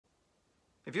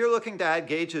If you're looking to add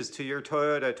gauges to your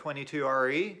Toyota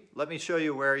 22RE, let me show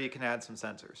you where you can add some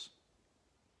sensors.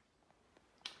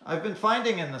 I've been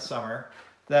finding in the summer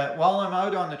that while I'm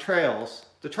out on the trails,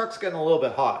 the truck's getting a little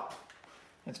bit hot.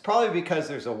 It's probably because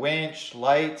there's a winch,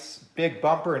 lights, big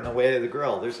bumper in the way of the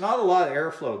grill. There's not a lot of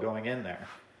airflow going in there.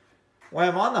 When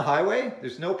I'm on the highway,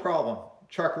 there's no problem.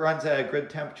 Truck runs at a good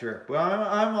temperature. But when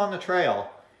I'm on the trail,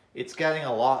 it's getting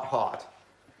a lot hot.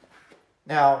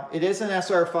 Now, it is an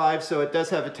SR5, so it does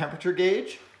have a temperature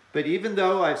gauge, but even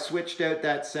though I've switched out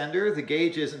that sender, the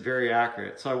gauge isn't very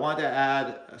accurate. So I want to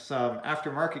add some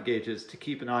aftermarket gauges to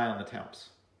keep an eye on the temps.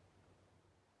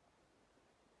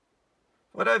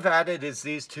 What I've added is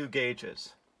these two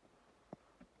gauges.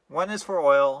 One is for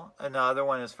oil and the other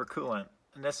one is for coolant.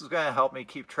 And this is going to help me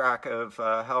keep track of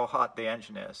how hot the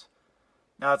engine is.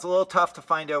 Now, it's a little tough to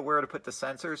find out where to put the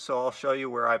sensors, so I'll show you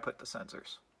where I put the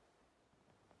sensors.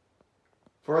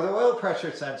 For the oil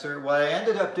pressure sensor, what I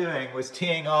ended up doing was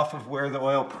teeing off of where the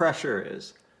oil pressure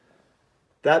is.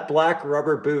 That black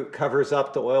rubber boot covers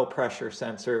up the oil pressure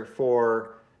sensor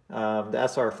for the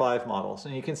SR5 models.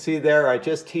 And you can see there I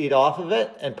just teed off of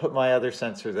it and put my other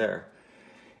sensor there.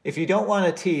 If you don't want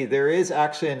to tee, there is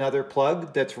actually another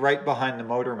plug that's right behind the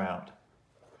motor mount.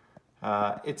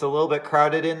 It's a little bit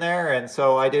crowded in there, and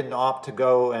so I didn't opt to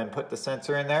go and put the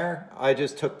sensor in there. I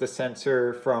just took the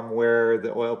sensor from where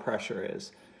the oil pressure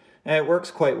is. And it works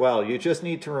quite well. You just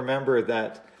need to remember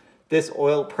that this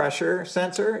oil pressure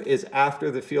sensor is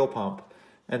after the fuel pump,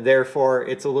 and therefore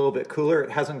it's a little bit cooler. It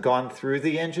hasn't gone through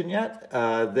the engine yet.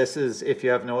 This is if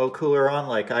you have an oil cooler on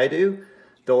like I do,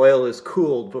 the oil is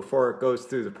cooled before it goes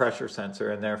through the pressure sensor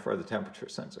and therefore the temperature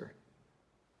sensor.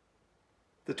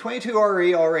 The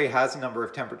 22RE already has a number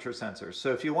of temperature sensors,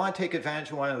 so if you want to take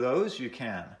advantage of one of those, you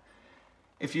can.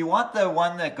 If you want the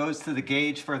one that goes to the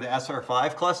gauge for the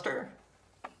SR5 cluster,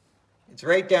 it's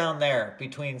right down there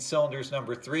between cylinders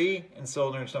number 3 and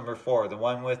cylinders number 4, the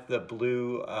one with the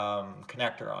blue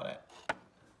connector on it.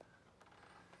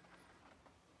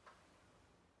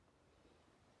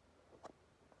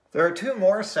 There are two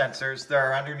more sensors that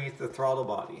are underneath the throttle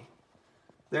body.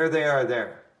 There they are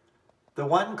there. The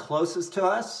one closest to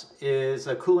us is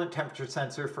a coolant temperature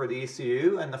sensor for the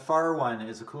ECU, and the far one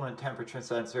is a coolant temperature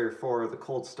sensor for the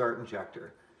cold start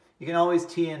injector. You can always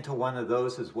tee into one of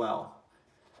those as well.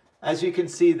 As you can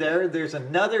see there, there's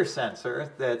another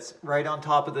sensor that's right on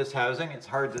top of this housing. It's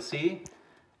hard to see.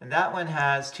 And that one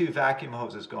has two vacuum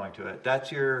hoses going to it. That's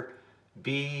your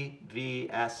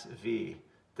BVSV,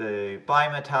 the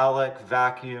bimetallic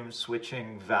vacuum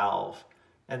switching valve.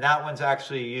 And that one's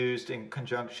actually used in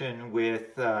conjunction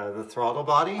with the throttle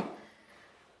body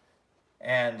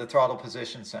and the throttle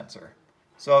position sensor.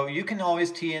 So you can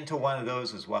always tee into one of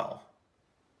those as well.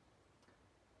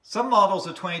 Some models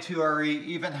of 22RE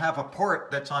even have a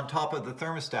port that's on top of the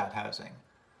thermostat housing.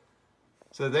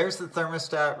 So there's the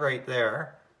thermostat right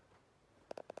there.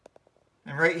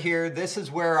 And right here, this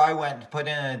is where I went to put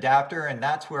in an adapter, and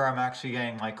that's where I'm actually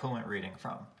getting my coolant reading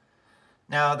from.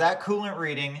 Now that coolant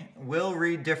reading will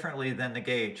read differently than the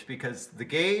gauge, because the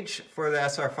gauge for the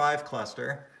SR5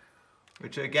 cluster,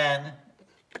 which again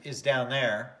is down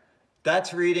there,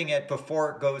 that's reading it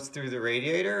before it goes through the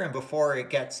radiator and before it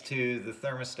gets to the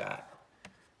thermostat.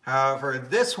 However,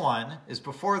 this one is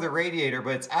before the radiator,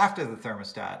 but it's after the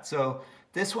thermostat. So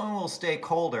this one will stay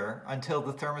colder until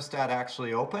the thermostat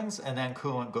actually opens and then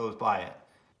coolant goes by it.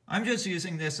 I'm just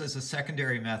using this as a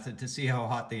secondary method to see how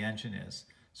hot the engine is.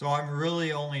 So I'm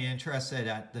really only interested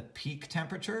at the peak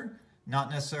temperature, not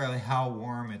necessarily how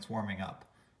warm it's warming up.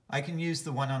 I can use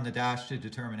the one on the dash to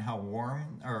determine how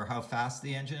warm or how fast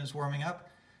the engine is warming up.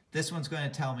 This one's going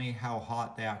to tell me how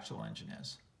hot the actual engine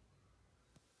is.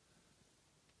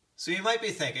 So you might be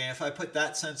thinking, if I put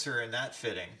that sensor in that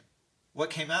fitting, what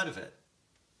came out of it?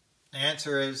 The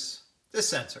answer is this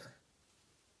sensor.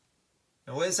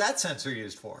 And what is that sensor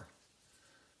used for?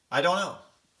 I don't know.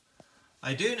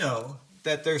 I do know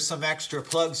that there's some extra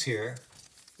plugs here.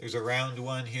 There's a round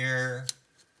one here,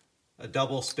 a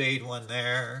double spade one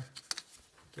there.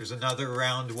 There's another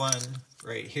round one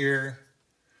right here.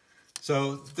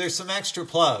 So there's some extra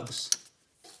plugs,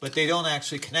 but they don't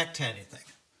actually connect to anything.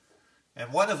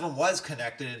 And one of them was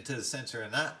connected into the sensor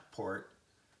in that port,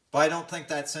 but I don't think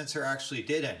that sensor actually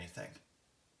did anything.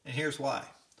 And here's why.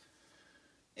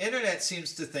 Internet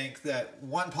seems to think that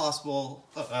one possible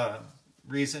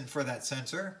reason for that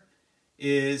sensor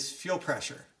is fuel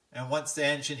pressure. And once the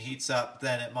engine heats up,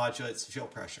 then it modulates the fuel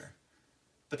pressure.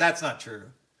 But that's not true.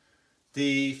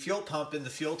 The fuel pump in the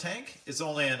fuel tank is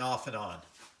only an off and on.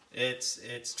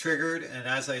 It's triggered, and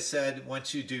as I said,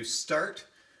 once you do start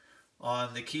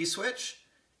on the key switch,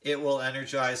 it will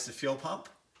energize the fuel pump.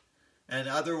 And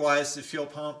otherwise the fuel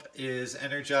pump is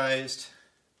energized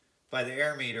by the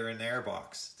air meter in the air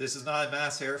box. This is not a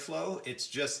mass airflow, it's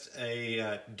just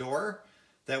a door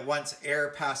that once air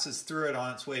passes through it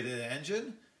on its way to the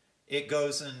engine, it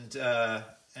goes and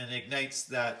ignites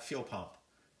that fuel pump.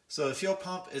 So the fuel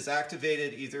pump is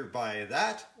activated either by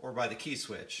that or by the key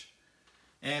switch.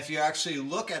 And if you actually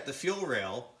look at the fuel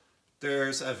rail,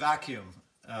 there's a vacuum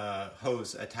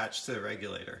hose attached to the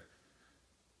regulator.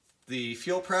 The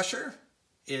fuel pressure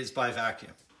is by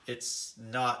vacuum. It's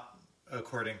not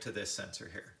according to this sensor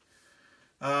here.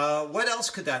 What else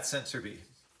could that sensor be?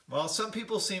 Well, some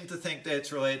people seem to think that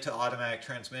it's related to automatic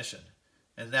transmission,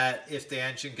 and that if the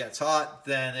engine gets hot,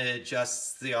 then it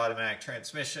adjusts the automatic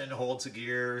transmission, holds a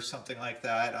gear, something like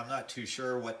that. I'm not too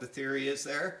sure what the theory is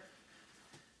there.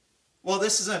 Well,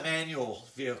 this is a manual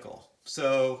vehicle,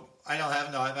 so I don't have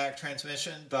an automatic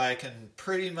transmission, but I can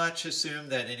pretty much assume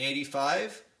that in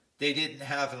 '85, they didn't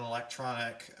have an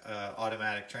electronic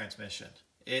automatic transmission.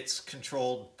 It's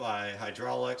controlled by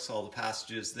hydraulics, all the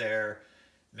passages there.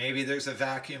 Maybe there's a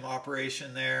vacuum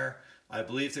operation there. I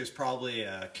believe there's probably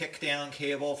a kick-down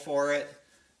cable for it.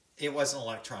 It wasn't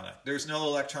electronic. There's no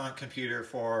electronic computer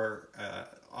for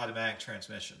automatic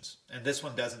transmissions. And this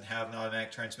one doesn't have an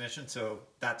automatic transmission, so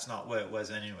that's not what it was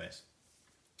anyways.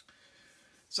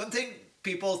 Something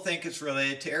people think it's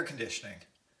related to air conditioning,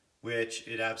 which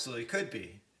it absolutely could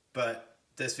be. But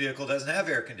this vehicle doesn't have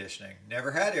air conditioning.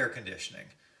 Never had air conditioning.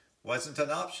 Wasn't an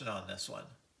option on this one.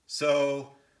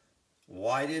 So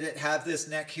why did it have this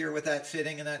neck here with that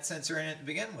fitting and that sensor in it to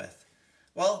begin with?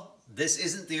 Well, this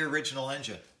isn't the original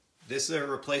engine. This is a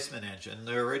replacement engine.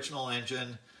 The original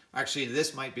engine, actually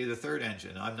this might be the third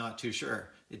engine. I'm not too sure.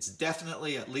 It's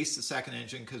definitely at least the second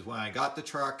engine, because when I got the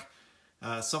truck,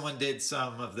 someone did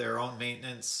some of their own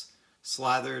maintenance,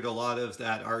 slathered a lot of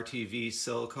that RTV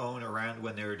silicone around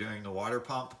when they were doing the water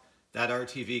pump. That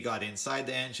RTV got inside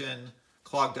the engine,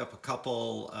 clogged up a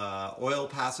couple oil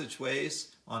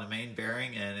passageways on a main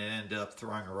bearing, and it ended up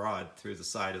throwing a rod through the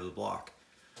side of the block.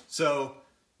 So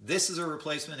this is a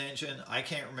replacement engine. I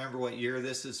can't remember what year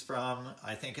this is from.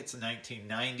 I think it's a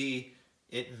 1990.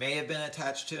 It may have been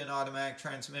attached to an automatic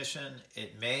transmission.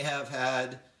 It may have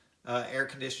had air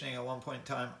conditioning at one point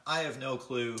in time. I have no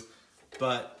clue,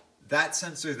 but that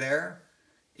sensor there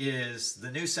is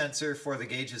the new sensor for the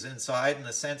gauges inside, and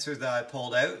the sensor that I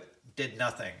pulled out did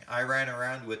nothing. I ran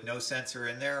around with no sensor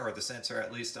in there, or the sensor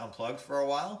at least unplugged for a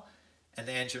while, and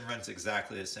the engine runs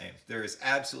exactly the same. There is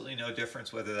absolutely no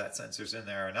difference whether that sensor's in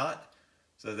there or not,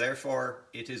 so therefore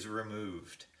it is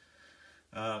removed.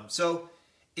 So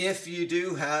if you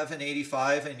do have an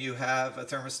 85 and you have a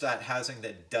thermostat housing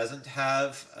that doesn't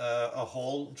have a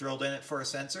hole drilled in it for a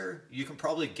sensor, you can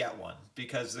probably get one,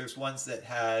 because there's ones that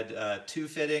had two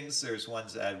fittings, there's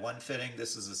ones that had one fitting.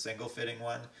 This is a single fitting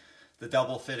one. The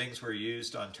double fittings were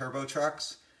used on turbo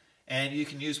trucks, and you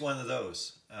can use one of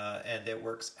those, and it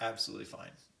works absolutely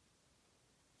fine.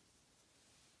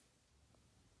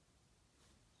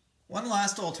 One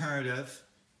last alternative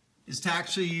is to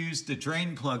actually use the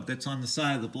drain plug that's on the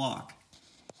side of the block.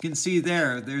 You can see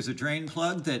there's a drain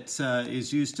plug that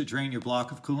is used to drain your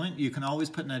block of coolant. You can always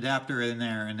put an adapter in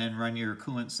there and then run your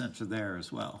coolant sensor there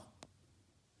as well.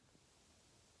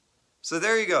 So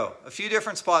there you go, a few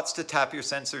different spots to tap your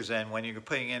sensors in when you're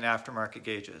putting in aftermarket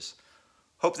gauges.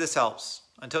 Hope this helps.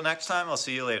 Until next time, I'll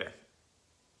see you later.